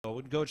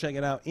go check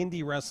it out,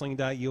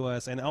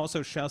 indiewrestling.us, and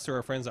also shouts to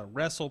our friends at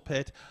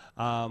WrestlePit.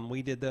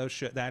 We did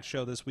that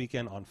show this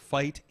weekend on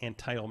Fight and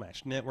Title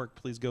Match Network.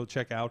 Please go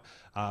check out,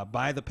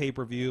 buy the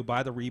pay-per-view,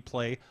 buy the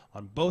replay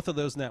on both of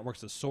those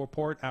networks to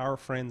support our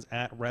friends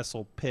at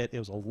WrestlePit. It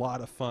was a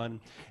lot of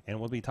fun, and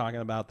we'll be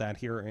talking about that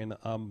here in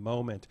a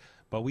moment.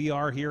 But we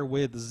are here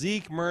with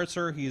Zeke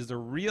Mercer. He's the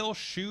Real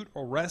Shoot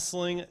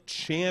Wrestling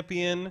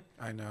champion.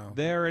 I know.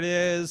 There it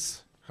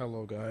is.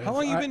 Hello, guys. How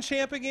long you been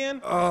champ again?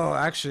 Oh,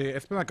 actually,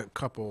 it's been like a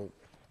couple.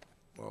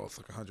 Well, it's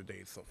like 100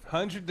 days so far.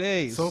 100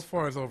 days. So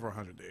far, it's over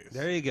 100 days.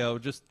 There you go.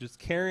 Just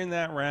carrying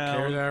that around.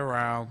 Carry that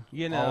around.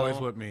 You know, always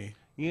with me.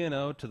 You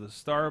know, to the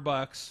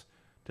Starbucks,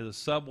 to the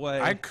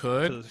Subway. I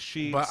could, to the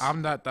Sheetz. but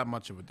I'm not that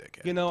much of a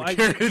dickhead.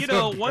 You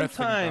know, one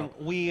time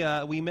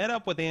we met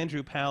up with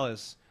Andrew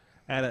Palace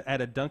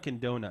at a Dunkin'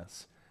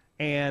 Donuts,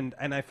 and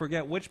I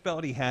forget which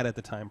belt he had at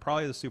the time,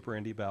 probably the Super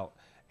Indie belt.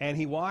 And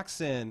he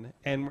walks in,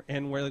 and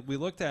we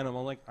looked at him.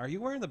 I'm like, "Are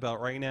you wearing the belt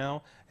right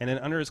now?" And then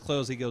under his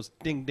clothes, he goes,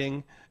 "Ding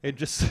ding." It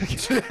just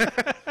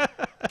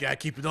gotta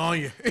keep it on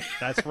you.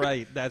 That's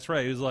right. That's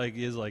right. He's like,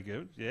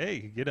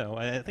 hey, you know.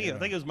 I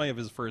think it was maybe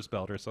his first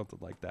belt or something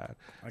like that.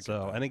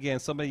 And again,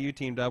 somebody you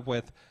teamed up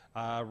with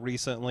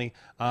recently,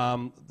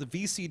 the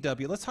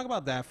VCW. Let's talk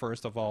about that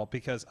first of all,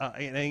 because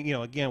and, you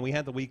know, again, we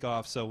had the week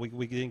off, so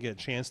we didn't get a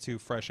chance to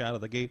fresh out of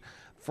the gate.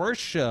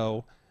 First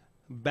show.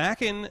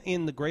 Back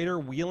in the greater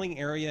Wheeling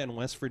area in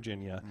West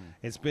Virginia.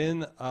 It's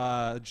been,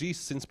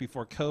 since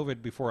before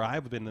COVID, before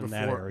I've been in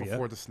that area.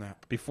 Before the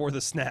snap. Before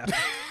the snap.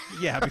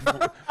 Yeah,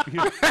 before.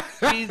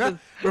 Jesus.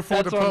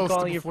 Before That's the what I'm post,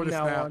 calling you before from the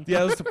now snap. on.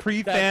 Yeah, it was the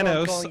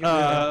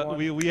pre-Thanos.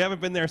 we We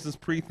haven't been there since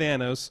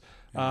pre-Thanos.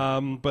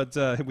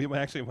 But we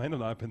actually might have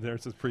not been there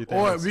since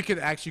pre-Thanos. Or we could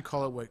actually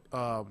call it what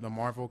the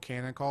Marvel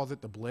canon calls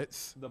it, the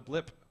Blitz. The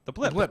blip. The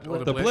blip.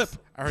 The blip.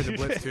 I heard the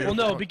Blitz too. Well,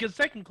 no, because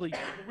technically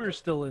we're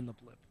still in the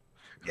blip.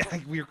 Yeah,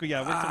 we're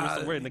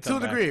in the to a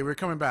comeback. degree, we're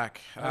coming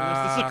back.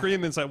 There's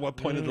disagreements at what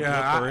point of the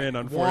blip we're in,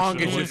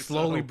 unfortunately. Wong is just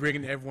slowly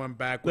bringing everyone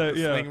back with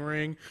the sling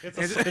ring.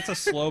 It's a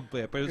slow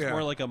blip. It was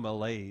more like a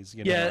malaise.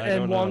 You know? Yeah,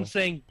 and Wong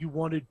saying, "You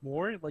wanted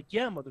more?" Like,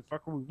 yeah,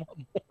 motherfucker, we want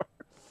more.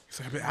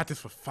 So I've been at this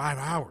for 5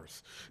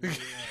 hours.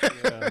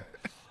 Yeah.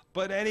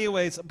 But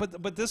anyways,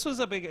 but this was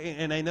a big,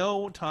 and I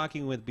know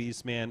talking with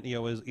Beastman,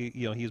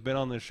 he's been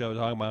on the show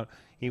talking about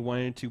he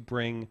wanted to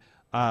bring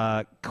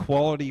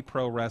quality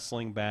pro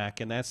wrestling back,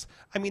 and that's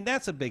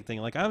a big thing.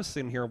 Like, I was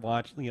sitting here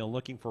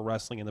looking for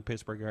wrestling in the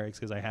Pittsburgh area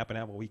because I happen to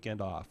have a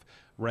weekend off,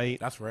 right?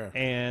 That's rare.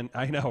 And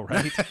I know,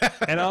 right?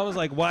 And I was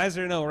like, why is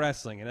there no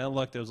wrestling? And I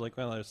looked, it was like,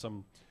 well, there's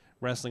some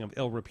wrestling of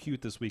ill repute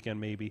this weekend,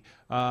 maybe.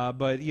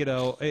 But you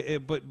know,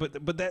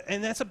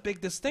 that's a big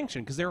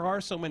distinction because there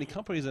are so many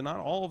companies, and not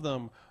all of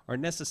them are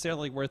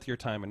necessarily worth your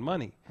time and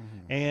money.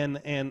 And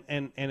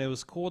it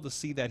was cool to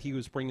see that he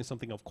was bringing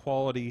something of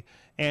quality.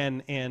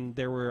 And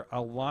there were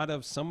a lot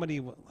of,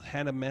 somebody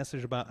had a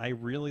message about, I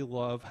really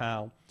love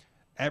how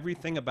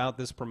everything about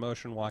this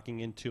promotion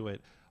walking into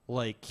it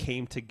like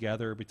came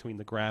together between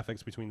the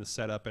graphics, between the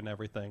setup and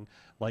everything.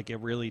 Like, it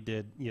really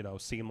did,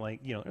 seem like,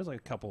 there's like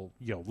a couple,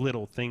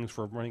 little things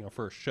for running a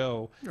first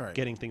show,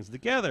 getting things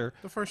together.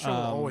 The first show will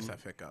always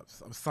have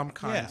hiccups of some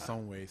kind,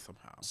 some way,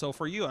 somehow. So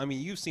for you, I mean,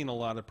 you've seen a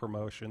lot of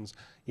promotions.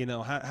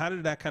 How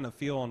did that kind of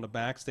feel on the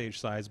backstage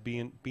side,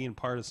 being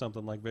part of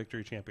something like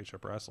Victory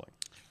Championship Wrestling?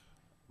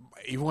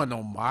 You want to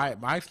know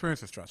my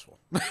experience is stressful.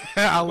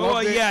 Yeah.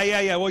 Well, you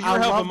were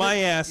helping my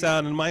ass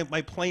out, and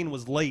my plane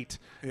was late,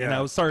 and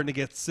I was starting to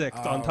get sick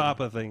on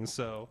top of things.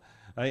 So,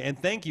 and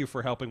thank you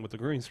for helping with the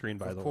green screen,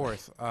 by the way. Of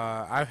course,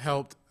 I've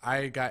helped.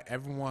 I got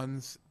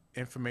everyone's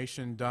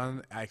information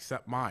done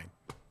except mine.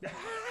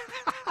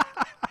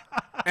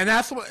 And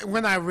that's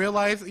when I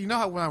realized. You know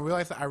how when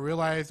I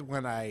realized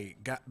when I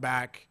got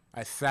back,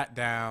 I sat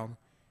down,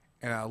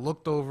 and I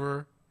looked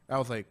over. I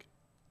was like,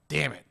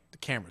 "Damn it, the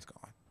camera's gone."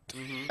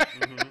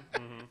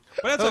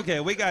 But that's okay.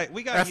 We got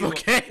that's you.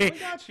 Okay. We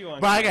got you on.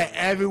 But I got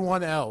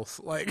everyone else,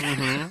 like,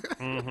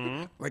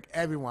 like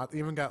everyone.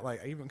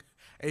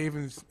 I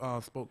even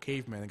spoke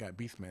caveman and got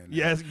beastman.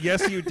 Yes,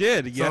 you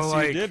did.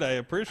 Yes, you did. I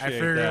appreciate that. I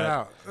figured it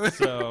out.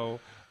 So,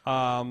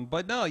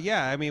 but no,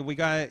 yeah. I mean, we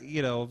got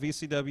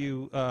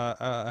VCW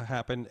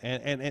happened,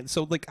 and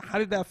so like, how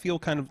did that feel?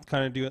 Kind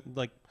of do it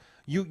like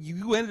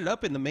you ended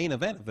up in the main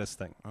event of this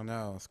thing. I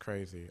know, it's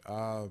crazy.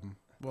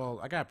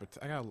 Well, I gotta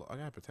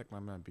protect my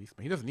man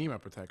Beastman. He doesn't need my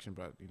protection,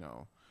 but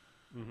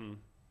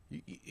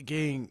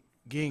getting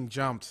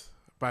jumped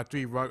by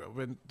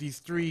these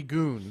three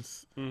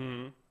goons.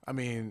 I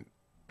mean,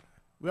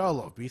 we all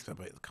love Beastman,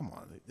 but come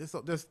on,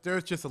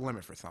 there's just a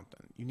limit for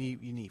something. You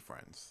need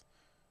friends.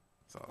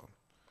 So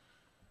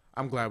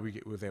I'm glad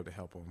we was able to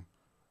help him.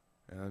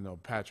 And I know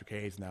Patrick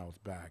Hayes now is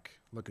back,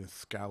 looking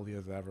scowly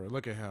as ever.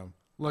 Look at him.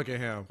 Look at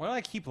him. Why do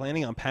I keep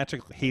landing on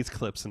Patrick Hayes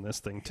clips in this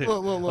thing too?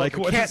 Look. Like,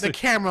 the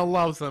camera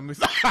loves him.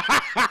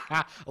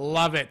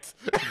 Love it.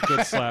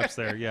 Good slaps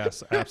there.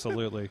 Yes,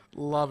 absolutely.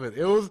 Love it.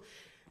 It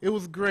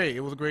was great.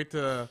 It was great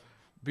to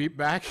be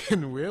back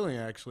in Wheeling,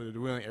 actually, the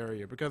Wheeling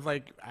area, because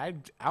like I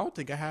don't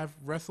think I have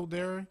wrestled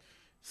there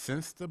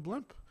since the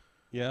blimp.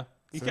 Yeah.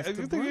 Since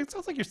the blimp? It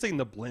sounds like you're saying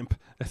the blimp.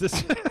 As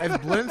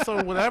Blintz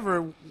or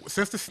whatever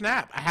since the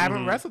snap. I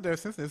haven't wrestled there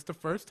since. It's the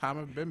first time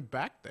I've been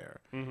back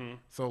there.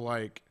 So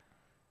like,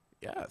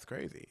 yeah, it's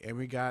crazy. And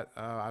we got,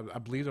 I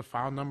believe the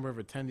final number of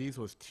attendees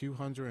was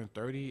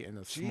 230 in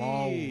a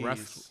small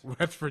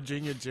West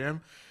Virginia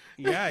gym.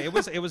 Yeah, it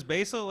was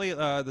basically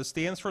the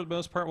stands for the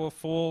most part were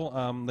full.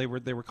 They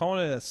were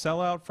calling it a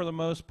sellout for the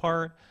most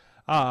part.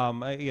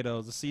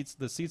 The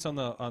seats on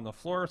the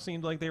floor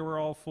seemed like they were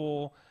all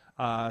full.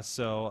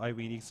 So I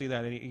mean, you can see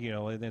that,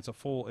 and it's a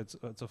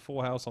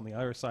full house on the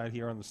other side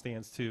here on the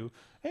stands too.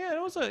 And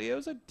it was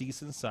a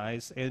decent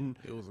size, and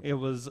it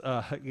was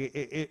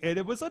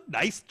a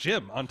nice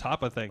gym on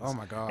top of things. Oh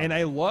my God! And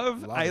I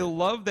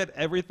love that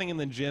everything in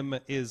the gym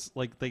is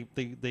like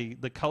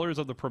the colors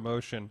of the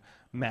promotion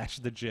match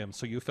the gym,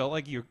 so you felt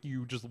like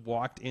you just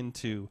walked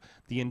into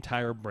the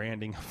entire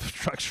branding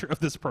structure of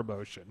this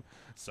promotion.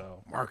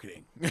 So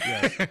marketing,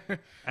 yes,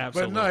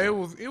 absolutely. But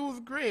no, it was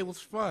great. It was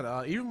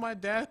fun. Even my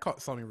dad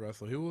saw me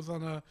wrestle.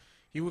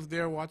 He was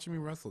there watching me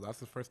wrestle. That's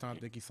the first time I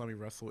think he saw me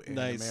wrestle in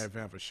the main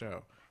event for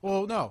show.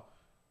 Well, no,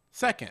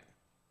 second,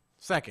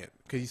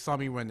 because he saw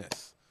me win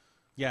this.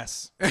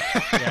 Yes,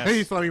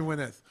 he saw me win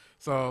this.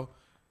 So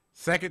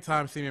second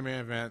time seeing me in the main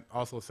event.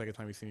 Also second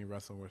time he seen me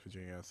wrestle in West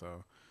Virginia.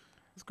 So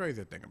it's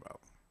crazy to think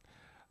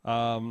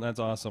about. That's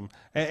awesome.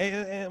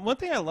 And one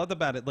thing I loved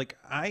about it, like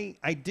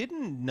I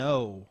didn't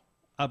know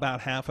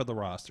about half of the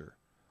roster.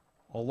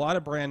 A lot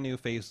of brand new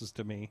faces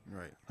to me.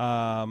 Right.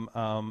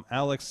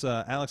 Alex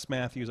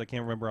Matthews, I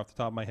can't remember off the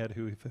top of my head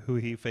who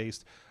he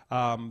faced,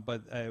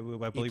 but I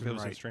believe it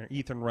was his trainer,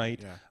 Ethan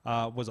Wright.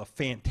 Yeah. Was a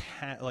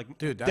fantastic, like,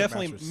 dude, that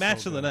definitely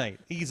match so of the good. night,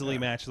 easily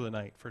match of the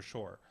night for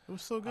sure. It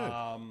was so good.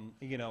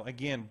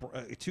 Again,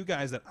 two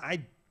guys that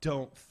I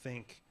don't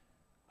think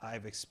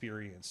I've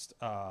experienced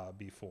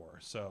before,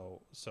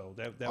 so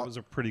that was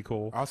a pretty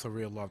cool. I also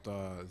really loved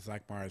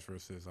Zach Myers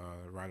versus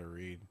Ryder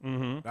Reed.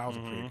 That was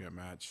a pretty good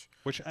match.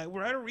 Which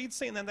Ryder Reed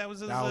saying that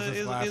was his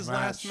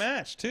last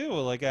match too,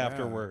 like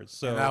afterwards.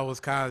 So and that was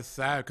kind of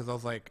sad because I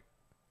was like,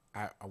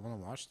 I want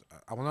to watch.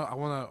 I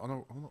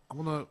want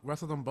to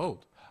wrestle them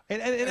both. Right,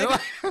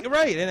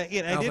 and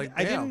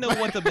I didn't know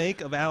what to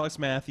make of Alex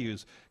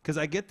Matthews because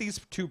I get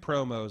these two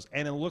promos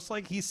and it looks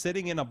like he's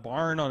sitting in a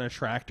barn on a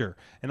tractor,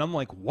 and I'm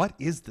like, what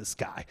is this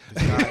guy?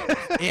 This guy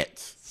is it.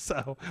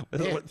 So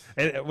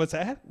what's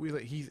that?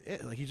 He's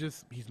it. Like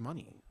he's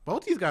money.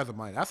 Both these guys are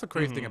money. That's the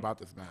crazy thing about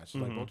this match.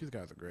 Like both these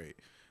guys are great.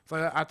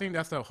 So I think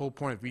that's the whole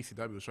point of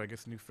VCW, is try to get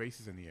some new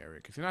faces in the area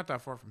because you're not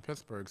that far from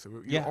Pittsburgh, so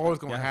you're always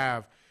going to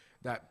have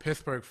that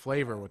Pittsburgh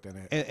flavor within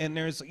it. And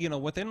there's,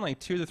 within like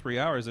 2 to 3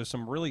 hours, there's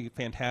some really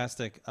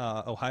fantastic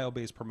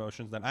Ohio-based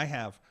promotions that I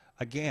have,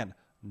 again,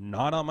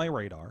 not on my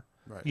radar.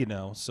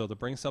 Right. So to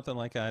bring something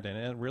like that in,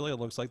 it really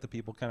looks like the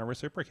people kind of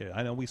reciprocate.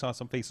 I know we saw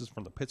some faces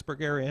from the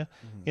Pittsburgh area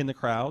in the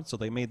crowd, so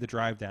they made the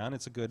drive down.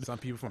 It's a good. Some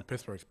people from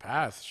Pittsburgh's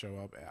past show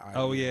up.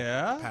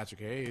 Patrick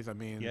Hayes. I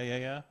mean,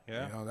 yeah.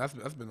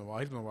 That's been a while.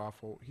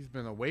 He's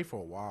been away for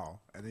a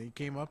while, and then he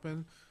came up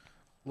and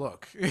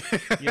look.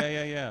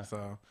 Yeah.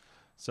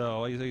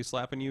 So he's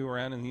slapping you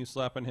around and you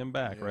slapping him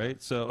back,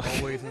 right? So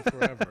always and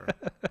forever.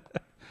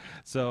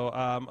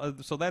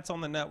 So that's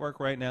on the network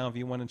right now if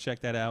you want to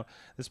check that out.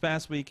 This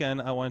past weekend,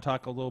 I want to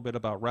talk a little bit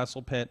about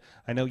WrestlePit.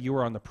 I know you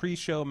were on the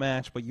pre-show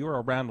match, but you were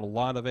around a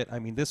lot of it. I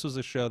mean, this was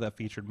a show that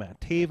featured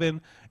Matt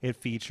Taven. It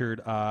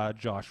featured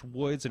Josh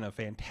Woods in a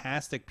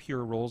fantastic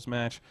Pure Rules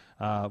match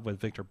with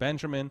Victor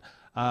Benjamin.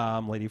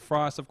 Lady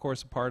Frost, of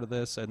course, a part of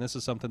this, and this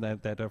is something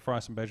that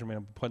Frost and Benjamin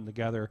have put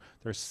together.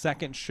 Their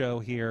second show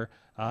here,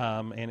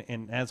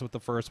 and as with the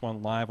first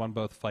one, live on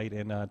both Fight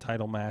and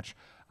title match.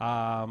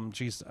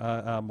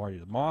 Marty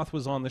the Moth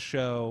was on the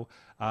show.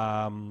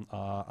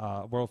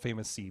 World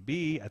famous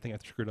CB. I think I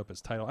screwed up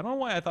his title. I don't know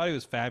why I thought he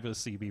was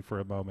Fabulous CB for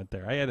a moment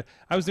there.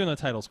 I was doing the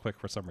titles quick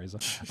for some reason.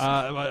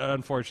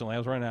 Unfortunately, I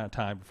was running out of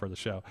time before the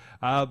show.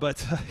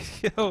 But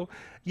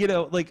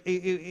like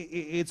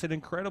it's an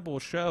incredible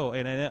show,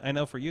 and I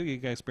know for you, you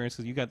got experience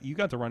because you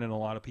got to run in a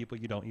lot of people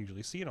you don't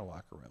usually see in a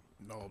locker room.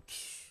 No,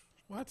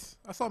 what?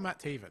 I saw Matt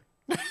Taven.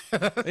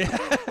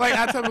 Like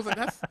I was like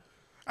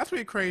that's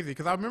pretty crazy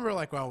because I remember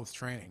like when I was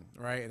training,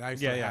 right, and I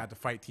used to have the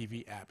Fight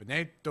TV app, and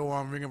they throw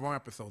on Ring of Honor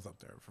episodes up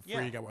there for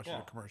free. You got to watch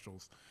the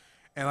commercials,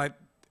 and like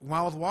when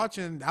I was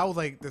watching, that was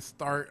like the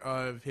start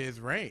of his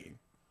reign,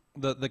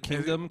 the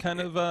Kingdom kind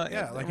of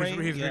like reign?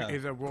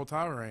 his world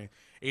title reign.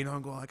 And,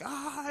 I'm going like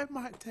I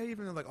Matt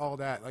Taven and like all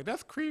that. Like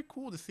that's pretty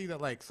cool to see that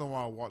like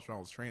someone I watched when I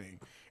was training.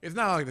 It's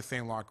not like the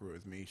same locker room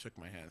as me. He shook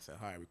my hand and said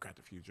hi. We cracked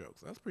a few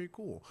jokes. That's pretty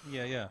cool.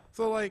 Yeah.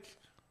 So like,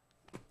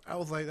 I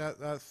was like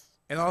that's.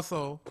 And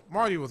also,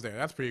 Marty was there.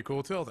 That's pretty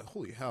cool, too. I was like,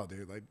 holy hell,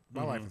 dude. Like,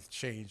 my life has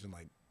changed in,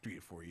 like, 3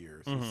 to 4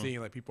 years. And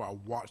seeing, like, people I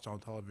watched on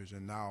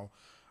television now,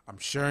 I'm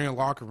sharing a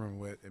locker room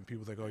with, and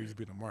people's like, oh, you used to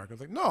be the mark. I was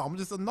like, no, I'm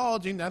just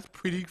acknowledging that's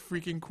pretty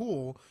freaking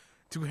cool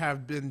to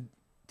have been,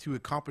 to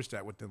accomplish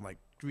that within, like,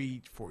 3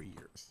 to 4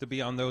 years. To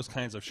be on those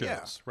kinds of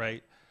shows,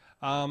 right?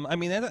 I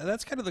mean,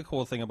 that's kind of the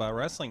cool thing about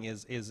wrestling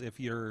is if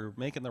you're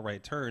making the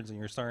right turns and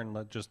you're starting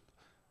to just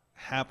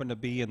happen to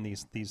be in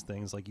these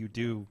things, like you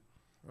do,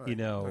 Right. you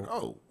know, Like,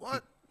 oh,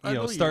 what? you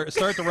know, start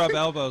to rub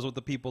elbows with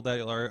the people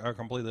that are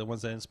completely the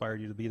ones that inspired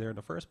you to be there in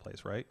the first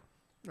place, right?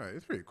 Right,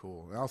 it's pretty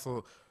cool. I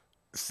also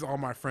saw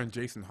my friend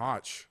Jason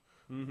Hotch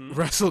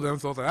wrestle them,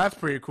 so I was like, that's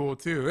pretty cool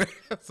too.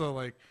 So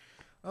like,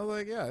 I was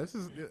like, yeah,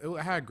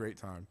 I had a great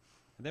time.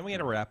 And then we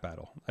had a rap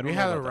battle. I don't We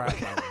know had a about rap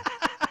that. battle.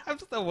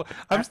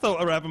 I'm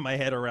still wrapping my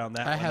head around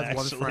that. I had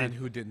one actually. friend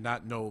who did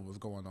not know what was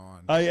going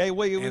on. Wait, I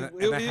wasn't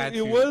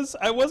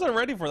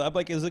ready for that. I'm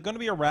like, is it going to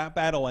be a rap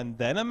battle and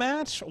then a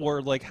match,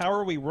 or like how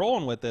are we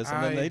rolling with this?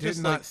 And then they did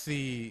not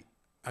see.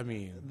 I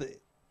mean,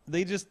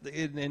 they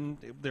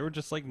were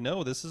just like,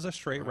 no, this is a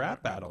straight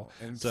rap battle.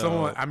 And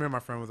so, I remember my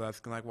friend was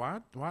asking like, why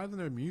isn't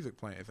there music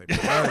playing? It's like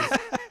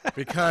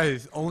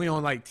because only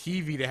on like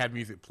TV they had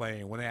music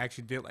playing. When they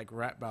actually did like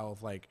rap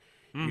battles, like.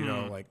 You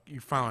know, like you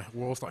found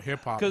World Star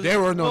Hip Hop.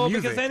 There were no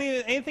music. Because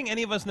anything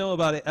any of us know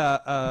about it,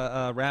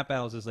 rap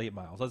battles is 8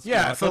 Miles. Let's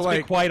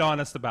be quite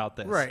honest about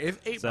this. Right, it's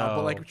 8 Miles,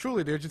 but like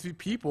truly, there's just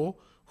people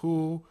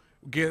who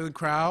get in the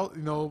crowd.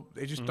 You know,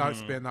 they just start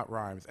spitting out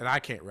rhymes, and I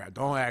can't rap.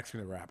 Don't ask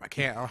me to rap. I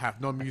can't. I don't have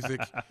no music.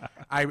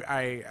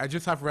 I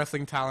just have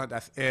wrestling talent.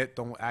 That's it.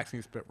 Don't ask me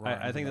to spit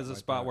rhymes. I think there's a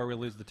spot where we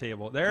lose the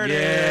table. There it is.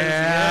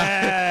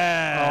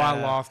 Yeah. Oh,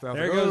 I lost that.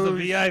 There goes the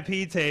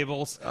VIP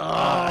tables.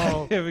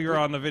 Oh. If you're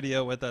on the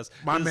video with us.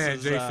 My man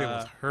Jason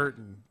was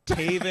hurting.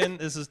 Taven,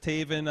 this is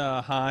Taven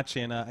Hotch,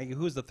 and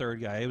who's the third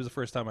guy? It was the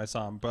first time I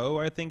saw him. Bo,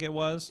 I think it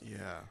was.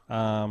 Yeah.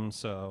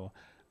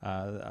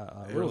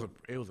 It was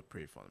a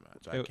pretty fun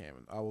match.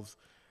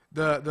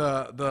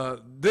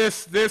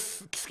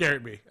 This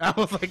scared me. I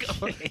was like,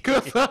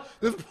 because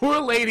this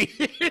poor lady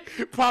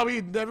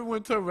probably never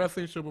went to a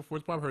wrestling show before.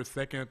 It's probably her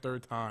second or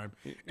third time,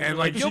 and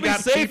like you'll be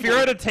safe. You're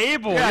at a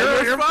table.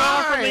 Yeah, you're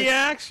far from the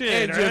action.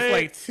 And right? just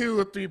like 2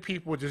 or 3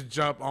 people just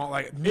jump on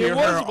like near it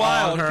was her,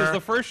 wild because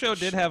the first show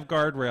did have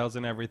guardrails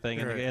and everything,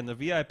 and the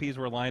VIPs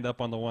were lined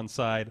up on the one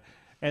side.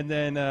 And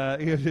then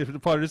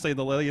probably just say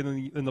the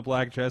lady in the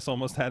black dress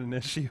almost had an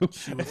issue.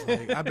 She was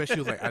like, I bet she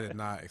was like, I did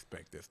not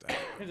expect this to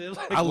happen.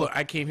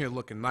 I came here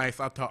looking nice.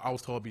 I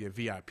was told to be a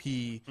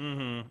VIP,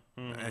 and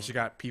she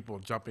got people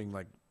jumping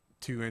like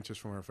 2 inches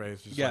from her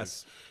face. Just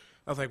yes.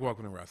 Like, I was like,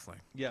 welcome to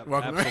wrestling. Yeah,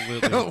 Welcome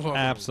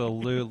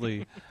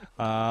absolutely.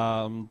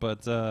 No,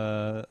 but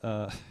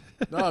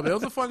it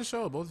was a fun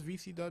show. Both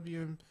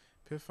VCW and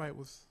Pit Fight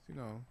was,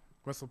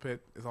 WrestlePit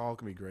is all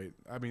gonna be great.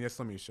 I mean, there's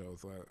so many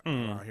shows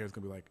around here. It's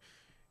gonna be like,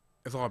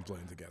 it's all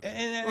blending together.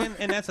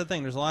 And that's the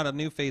thing. There's a lot of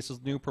new faces,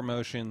 new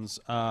promotions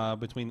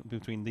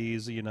between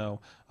these,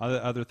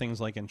 other things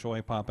like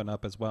Enjoy popping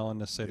up as well in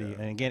the city. Yeah.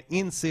 And again,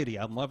 in city,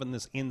 I'm loving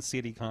this in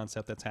city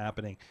concept that's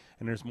happening.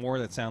 And there's more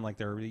that sound like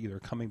they're either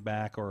coming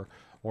back or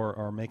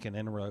making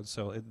inroads.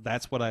 So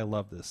that's what I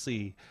love to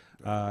see.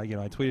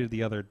 I tweeted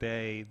the other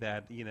day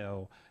that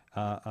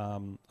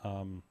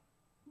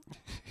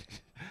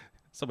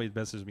somebody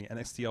messaged me,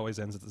 NXT always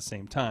ends at the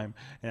same time.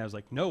 And I was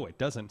like, no, it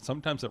doesn't.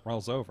 Sometimes it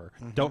rolls over.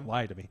 Don't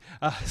lie to me.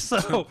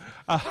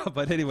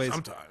 But anyways.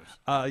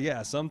 Sometimes.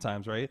 Yeah,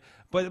 sometimes, right?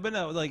 But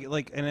no,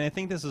 like, and I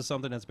think this is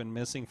something that's been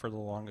missing for the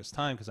longest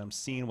time because I'm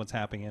seeing what's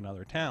happening in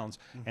other towns.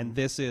 And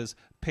this is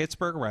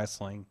Pittsburgh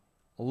wrestling,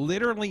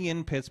 literally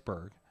in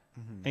Pittsburgh.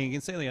 And you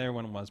can say the other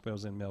one was, but it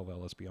was in Millville,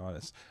 let's be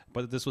honest.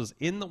 But this was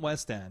in the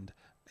West End,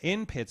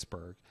 in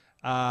Pittsburgh.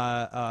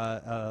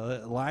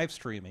 Live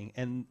streaming,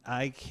 and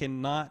I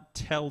cannot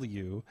tell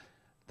you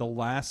the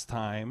last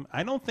time.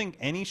 I don't think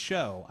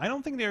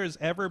there has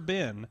ever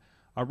been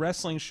a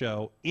wrestling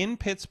show in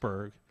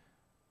Pittsburgh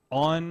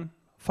on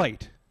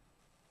Fight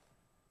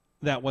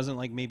that wasn't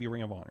like maybe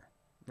Ring of Honor,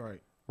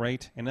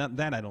 right? And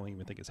that I don't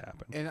even think has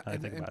happened. And I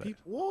think about it.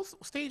 Well,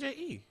 Stage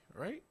AE,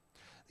 right?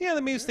 Yeah,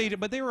 the main stage,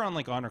 but they were on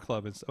like Honor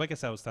Club and stuff. I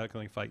guess that was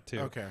technically Fight too.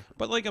 Okay.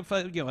 But like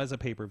as a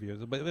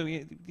pay-per-view, but I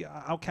mean,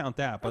 I'll count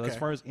that. But as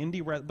far as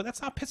indie wrestling, but that's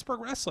not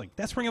Pittsburgh wrestling.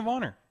 That's Ring of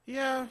Honor.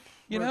 Yeah.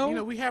 You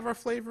know, we have our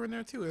flavor in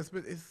there too. It's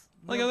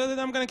like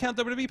I'm going to count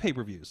WWE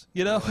pay-per-views.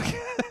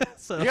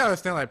 So you gotta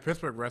understand, like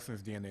Pittsburgh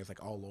wrestling's DNA is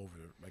like all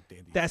over, like the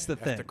indie. That's the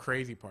thing. That's the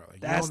crazy part. Like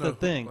that's the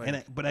thing.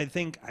 But I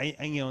think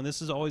and this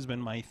has always been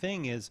my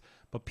thing is,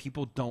 but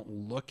people don't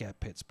look at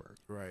Pittsburgh.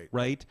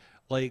 Right.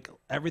 Like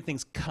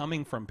everything's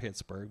coming from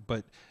Pittsburgh,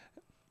 but.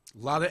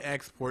 A lot of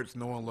exports,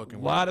 no one looking.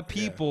 A lot of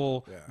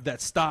people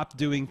that stopped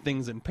doing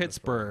things in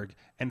Pittsburgh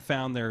and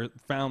found their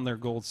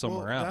gold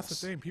somewhere else.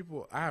 That's the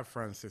thing. I have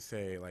friends that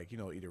say like,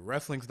 either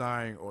wrestling's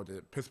dying or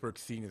the Pittsburgh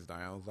scene is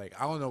dying. I was like,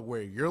 I don't know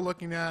where you're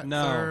looking at,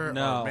 sir, or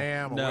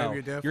ma'am, or whatever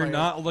you're doing. You're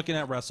not looking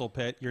at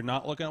WrestlePit. You're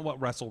not looking at what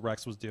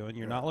WrestleRex was doing.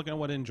 You're not looking at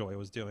what Enjoy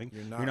was doing.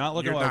 You're not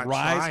looking at what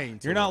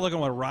Rise. You're not looking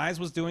at what Rise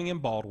was doing in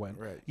Baldwin.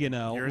 Right.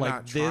 You're like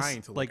not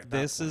this. Like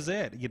this is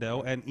it.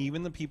 And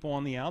even the people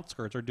on the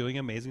outskirts are doing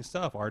amazing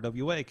stuff.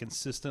 RWA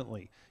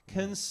consistently.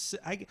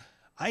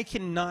 I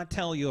cannot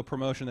tell you a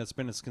promotion that's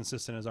been as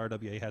consistent as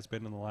RWA has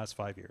been in the last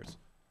 5 years.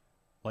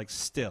 Like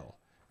still,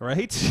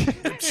 right?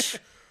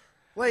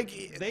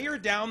 Like they are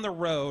down the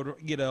road,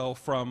 you know,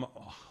 from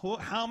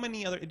how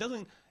many other.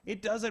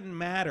 It doesn't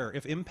matter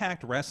if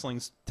Impact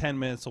Wrestling's 10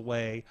 minutes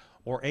away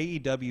or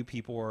AEW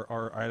people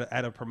are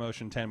at a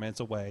promotion 10 minutes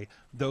away.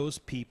 Those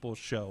people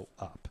show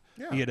up,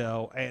 you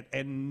know,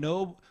 and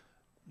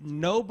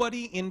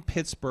nobody in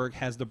Pittsburgh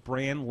has the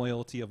brand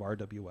loyalty of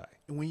RWA.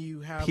 when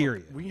you have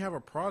when you have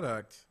a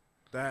product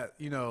that,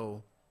 you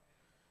know,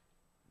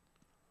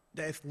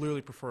 that's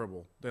literally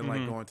preferable than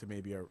like going to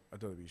maybe a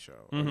WWE show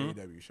or an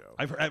AEW show.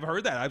 I've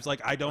heard that. I was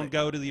like, I don't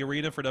go to the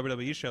arena for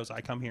WWE shows.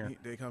 I come here.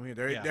 They come here.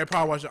 They're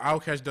probably watching.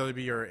 I'll catch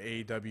WWE or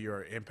AEW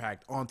or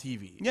Impact on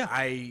TV. Yeah.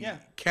 I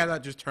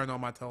cannot just turn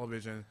on my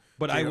television.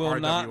 But I will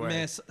not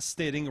miss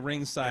sitting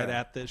ringside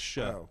at this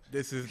show. No,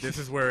 this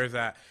is where it's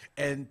at,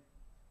 and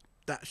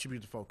that should be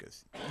the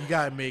focus. You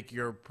gotta make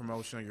your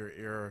promotion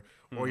or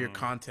your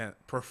content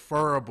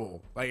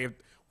preferable. Like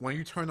when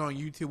you turn on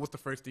YouTube, what's the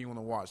first thing you want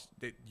to watch?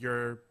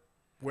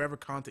 Whatever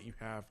content you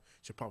have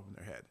should pop in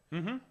their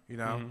head. You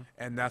know,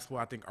 and that's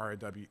what I think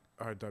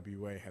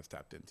RWA has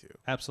tapped into.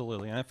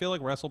 Absolutely, and I feel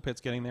like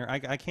WrestlePit's getting there.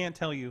 I can't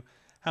tell you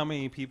how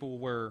many people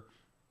were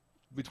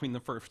between the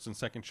first and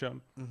second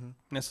show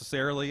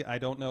necessarily. I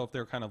don't know if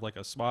they're kind of like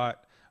a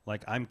spot.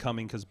 Like, I'm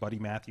coming because Buddy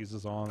Matthews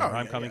is on, or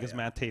I'm coming because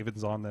Matt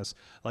Taven's on this.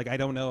 Like, I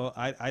don't know.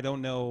 I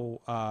don't know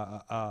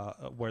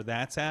where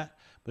that's at,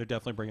 but they're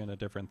definitely bringing a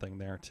different thing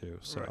there too.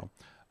 So,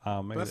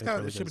 but that's kind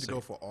of it should be to go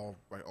for all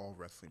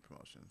wrestling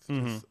promotions.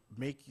 Just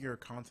make your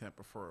content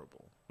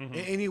preferable in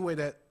any way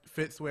that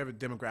fits whatever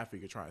demographic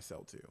you're trying to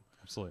sell to.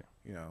 Absolutely.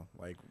 You know,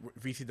 like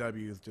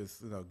VCW is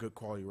just, you know, good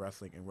quality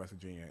wrestling in West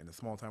Virginia, in the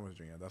small town West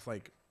Virginia. That's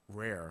like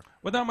rare.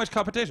 Without much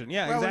competition.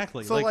 Yeah, well,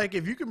 exactly. So like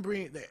if you can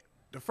bring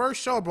the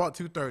first show brought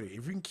 230.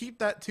 If you can keep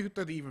that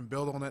 230, even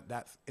build on it,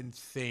 that's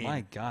insane.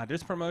 My God,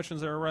 there's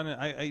promotions that are running.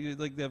 I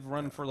like they've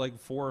run for like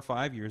 4 or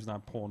 5 years,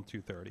 not pulling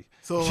 230.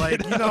 So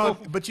like you know,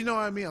 but you know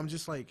what I mean. I'm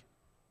just like,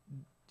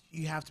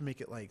 you have to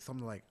make it like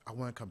something like, I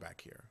want to come back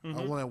here.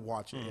 I want to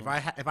watch it. If I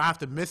have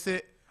to miss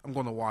it, I'm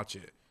going to watch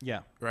it. Yeah.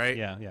 Right.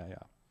 Yeah.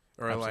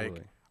 Or Absolutely.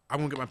 like, I'm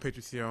gonna get my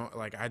pictures here.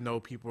 Like, I know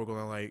people are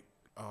gonna like,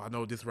 oh, I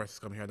know this wrestler's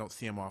coming here. I don't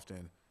see him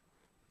often.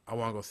 I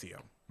want to go see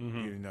him.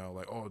 You know,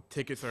 like, oh,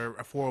 tickets are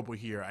affordable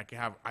here.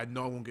 I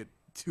know I'm gonna get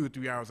 2 or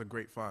 3 hours of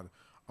great fun.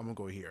 I'm gonna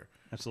go here.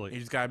 Absolutely.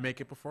 You just gotta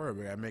make it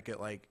preferable. You gotta make it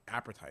like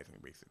appetizing,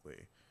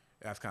 basically.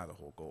 That's kind of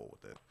the whole goal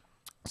with it.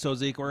 So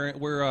Zeke,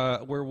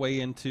 we're way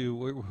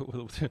into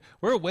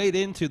we're way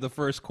into the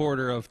first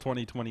quarter of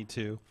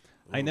 2022.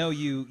 I know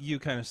you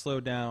kind of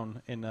slowed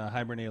down and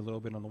hibernate a little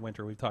bit on the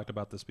winter. We've talked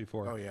about this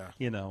before. Oh yeah.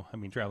 You know, I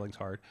mean, traveling's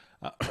hard.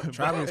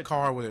 Traveling's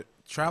hard with a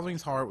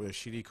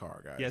shitty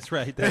car, guys. Yeah, that's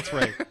right. That's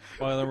right.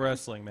 While I'm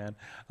wrestling, man.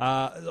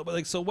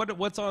 Like, so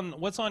what's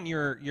on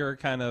your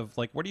kind of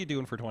like, what are you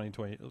doing for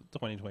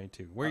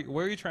 2022? Where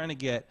are you trying to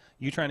get?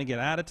 You trying to get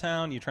out of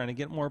town? You trying to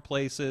get more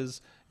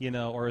places? You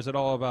know, or is it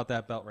all about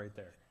that belt right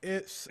there?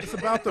 It's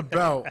about the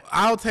belt.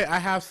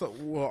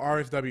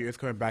 RSW is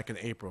coming back in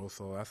April,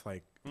 so that's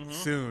like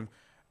soon.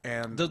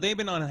 And so they've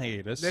been on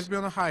hiatus. They've been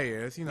on a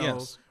hiatus, you know.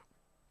 Yes.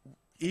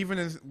 Even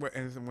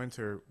in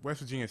winter, West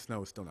Virginia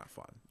snow is still not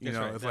fun. You That's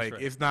know, right, it's that's like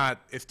right. it's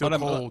not. It's still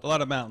cold. A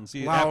lot of mountains.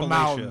 A lot of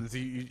mountains.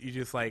 You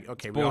just like,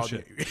 okay, we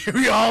bullshit.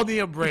 all need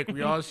a break.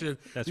 We all should.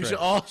 That's we right. should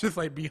all just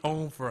like be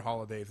home for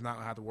holidays, not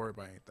have to worry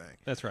about anything.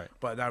 That's right.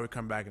 But now we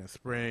come back in the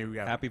spring. We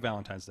got Happy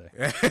Valentine's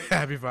Day.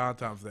 Happy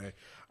Valentine's Day.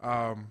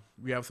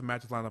 We have some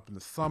matches lined up in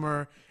the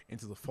summer,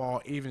 into the fall,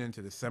 even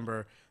into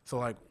December. So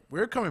like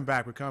we're coming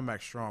back. We're coming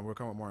back strong. We're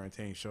coming with more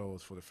entertaining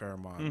shows for the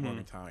Fairmont,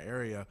 Morgantown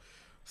area.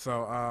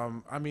 So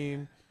I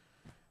mean,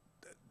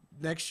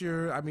 next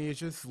year, I mean, it's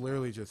just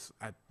literally just,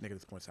 I think at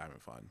this point, it's having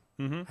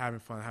fun. Having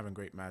fun, having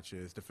great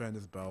matches, defend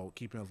this belt,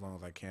 keeping it as long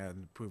as I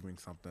can, proving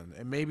something.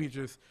 And maybe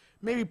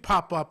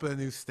pop up in a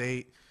new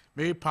state,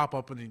 maybe pop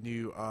up in a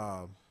new,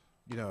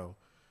 you know,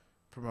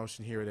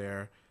 promotion here or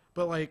there.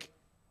 But, like,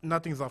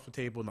 nothing's off the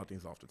table,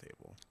 nothing's off the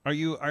table. Are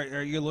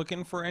you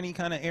looking for any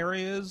kind of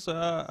areas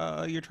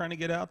you're trying to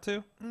get out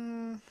to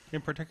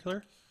in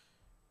particular?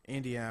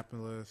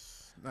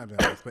 Indianapolis, not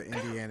Indianapolis, but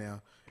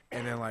Indiana.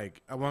 And then,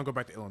 like, I want to go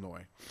back to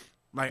Illinois.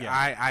 Like, Yeah.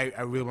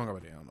 I really want to go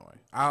back to Illinois.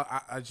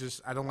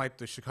 I don't like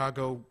the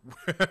Chicago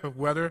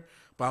weather,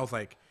 but I was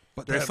like,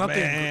 But there's that- something,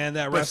 man,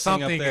 that but wrestling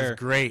up something there. is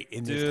great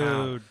in this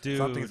town. Dude,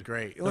 Something's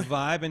great. The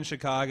vibe in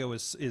Chicago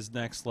is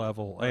next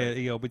level. Right.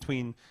 You know,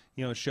 between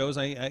shows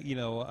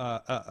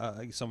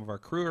some of our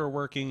crew are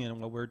working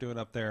and what we're doing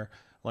up there.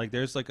 Like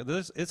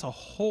it's a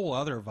whole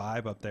other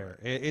vibe up there.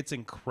 It's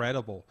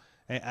incredible.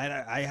 And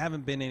I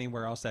haven't been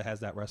anywhere else that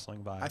has that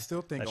wrestling vibe. I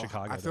still think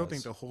Chicago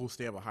think the whole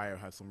state of Ohio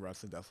has some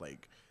wrestling that's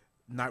like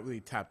not really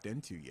tapped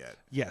into yet.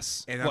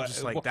 Yes, And I'm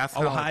just like, that's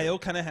how Ohio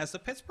kind of has the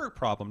Pittsburgh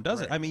problem, does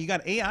it? Right. I mean, you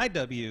got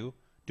AIW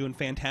doing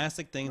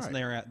fantastic things,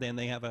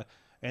 Right.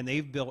 and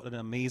they've built an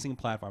amazing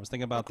platform. I was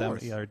thinking about them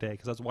course. the other day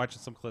because I was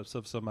watching some clips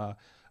of some. I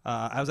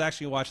was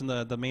actually watching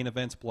the main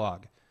events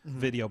blog,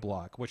 video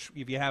blog, which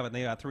if you haven't,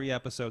 they got 3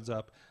 episodes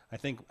up. I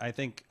think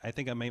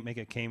I may make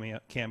a cameo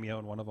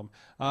in one of them.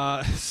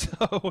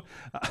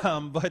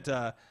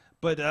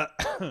 But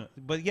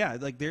but yeah,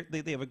 like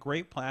they have a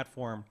great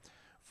platform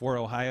for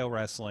Ohio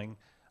wrestling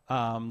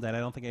that I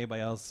don't think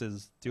anybody else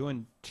is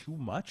doing too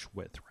much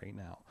with right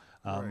now.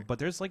 Right. But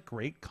there's like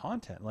great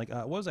content. Like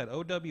what was that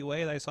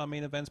OWA that I saw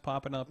main events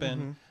popping up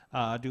in,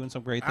 doing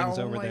some great things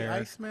over there.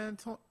 Iceman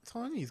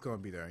Tony's gonna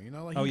be there. You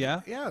know, like Oh,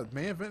 yeah? yeah,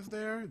 main events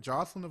there.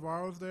 Jocelyn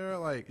Navarro's there.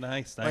 Like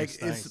Nice,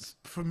 it's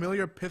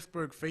familiar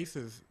Pittsburgh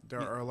faces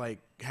that are like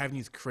having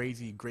these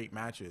crazy great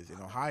matches in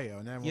Ohio,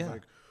 and everyone's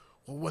like,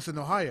 well, what's in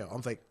Ohio? I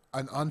was like,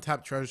 an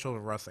untapped treasure trove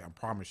of wrestling. I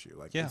promise you.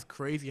 Like, it's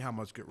crazy how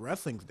much good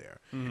wrestling's there.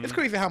 It's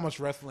crazy how good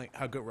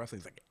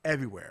wrestling's like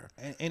everywhere.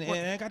 And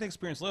I got to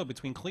experience a little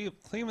between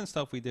Cleveland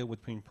stuff we did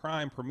between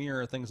Prime,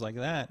 Premiere, things like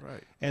that.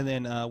 Right. And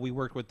then we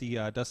worked with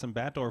the Dustin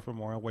Batdorf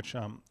Memorial, which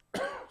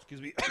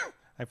excuse me,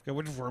 I forget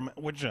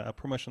which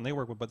promotion they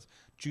work with, but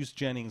Juice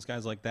Jennings,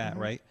 guys like that,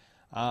 right?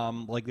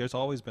 Like, there's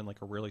always been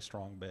like a really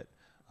strong bit.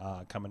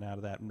 Coming out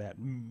of that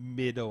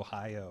mid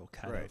Ohio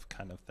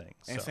kind of thing,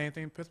 and so. same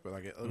thing in Pittsburgh.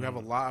 Like we have a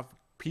lot of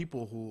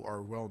people who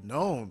are well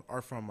known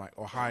are from like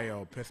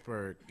Ohio,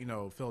 Pittsburgh, you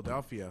know,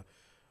 Philadelphia,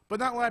 but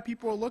not a lot of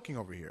people are looking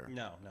over here.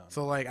 No.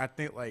 So like I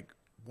think like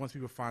once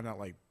people find out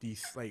like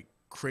these like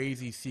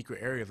crazy secret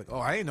areas, like, oh,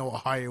 I didn't know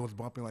Ohio was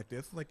bumping like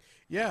this. Like,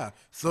 yeah,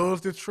 so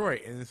is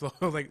Detroit, and so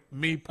like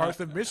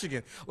parts of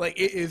Michigan. Like,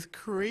 it is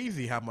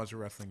crazy how much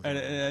wrestling.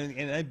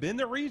 And I've been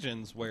to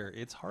regions where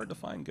it's hard to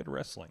find good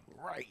wrestling.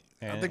 Right.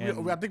 And,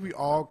 I think we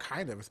all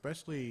kind of,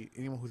 especially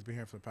anyone who's been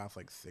here for the past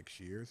like 6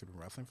 years, have been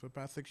wrestling for the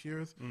past 6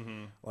 years.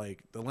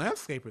 Like, the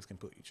landscape has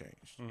completely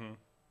changed.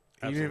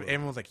 Even if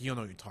everyone's like, you don't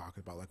know what you're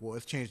talking about. Like, well,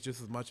 it's changed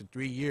just as much in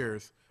 3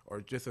 years,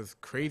 or just as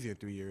crazy in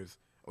 3 years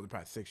over the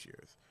past 6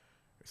 years.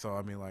 So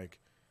I mean, like,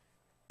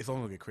 it's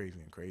only gonna get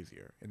crazier and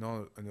crazier, and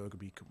there could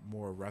be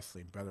more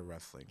wrestling, better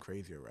wrestling,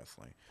 crazier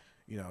wrestling.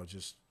 You know,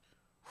 just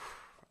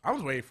I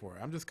was waiting for it.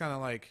 I'm just kind of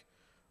like,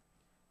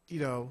 you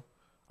know,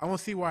 I want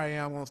to see where I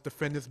am. I want to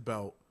defend this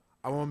belt.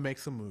 I want to make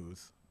some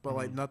moves, but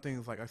like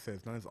nothing's, like I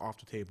said, nothing's off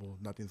the table.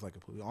 Nothing's like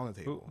completely on the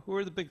table. Who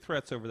are the big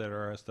threats over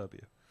there at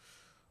RSW?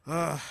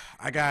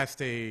 I gotta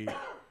stay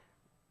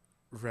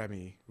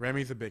Remy.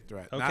 Remy's a big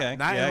threat. Okay.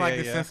 Not in like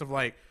the sense of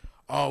like,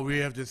 oh, we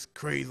have this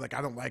crazy, like,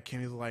 I don't like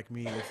him, he's like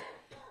me. It's,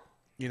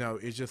 you know,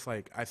 it's just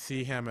like, I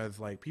see him as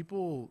like,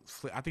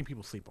 I think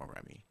people sleep on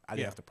Remy. I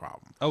think that's the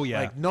problem. Oh,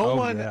 yeah.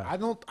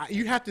 Like,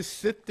 you have to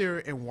sit there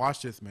and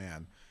watch this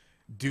man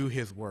do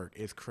his work.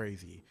 It's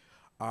crazy.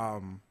 I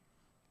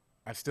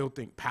still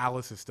think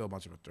Palace is still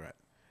much of a threat.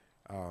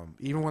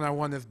 Even when I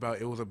won this belt,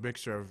 it was a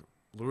mixture of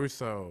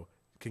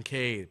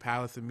Kincaid,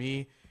 Palace, and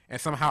me,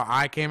 and somehow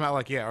I came out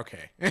like, yeah,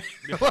 okay.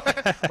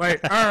 Like,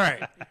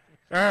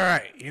 all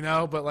right, you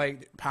know, but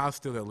like Powell's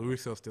still there,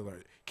 Louisville's still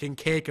there.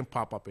 Kincaid can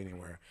pop up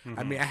anywhere.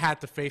 I mean, I had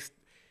to face,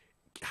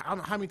 I don't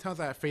know how many times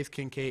I had faced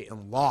Kincaid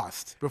and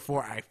lost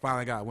before I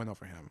finally got a win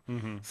over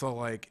him. So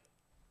like,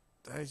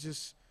 I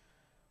just,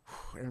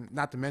 and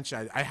not to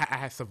mention, I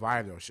had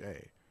survived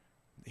O'Shea.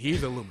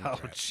 He's a luminary.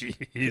 Oh,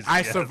 jeez.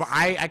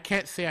 I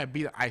can't say I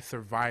beat it. I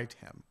survived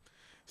him.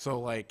 So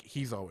like,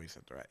 he's always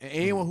a threat. And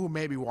anyone who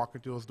may be walking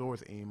through those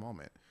doors at any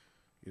moment,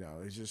 you know,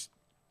 it's just.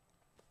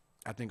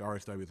 I think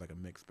RSW is like a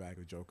mixed bag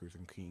of jokers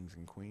and kings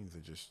and queens.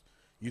 It just,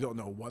 you don't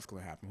know what's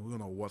going to happen. You don't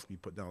know what's going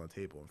to be put down on the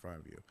table in front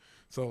of you.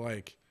 So,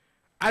 like,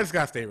 I just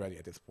got to stay ready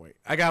at this point.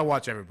 I got to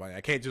watch everybody. I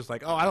can't just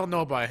like, oh, I don't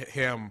know about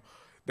him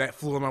that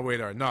flew on my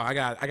radar. No, I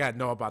got to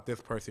know about this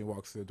person who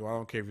walks through the door. I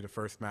don't care if you're the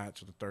first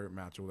match or the third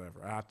match or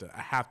whatever. I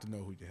have to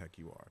know who the heck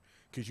you are,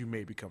 because you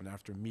may be coming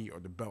after me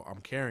or the belt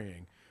I'm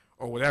carrying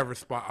or whatever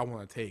spot I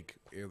want to take.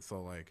 And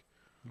so, like,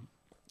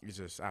 it's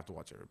just, I have to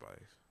watch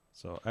everybody.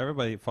 So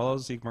everybody follow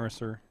Zeke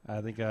Mercer. I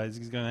think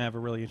he's going to have a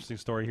really interesting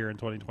story here in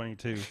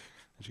 2022 that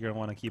you're going to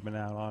want to keep an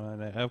eye on.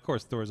 And of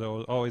course, the doors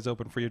are always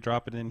open for you.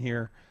 Drop it in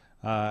here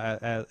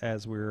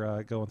as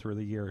we're going through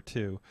the year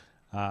too.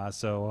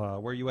 So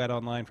where are you at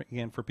online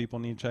again for people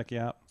who need to check you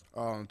out?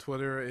 On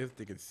Twitter is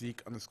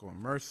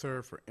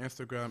Zeke_Mercer. For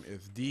Instagram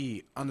is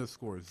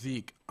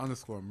 _Zeke_Mercer.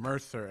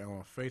 And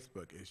on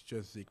Facebook it's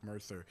just Zeke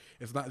Mercer.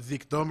 It's not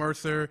Zeke the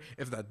Mercer.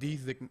 It's not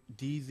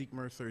Zeke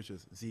Mercer. It's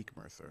just Zeke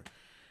Mercer.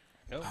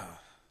 Oh.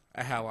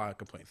 I had a lot of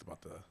complaints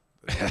about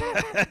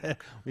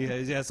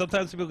yeah,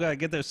 sometimes people got to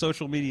get their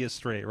social media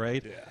straight,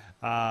 right?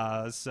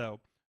 Yeah. So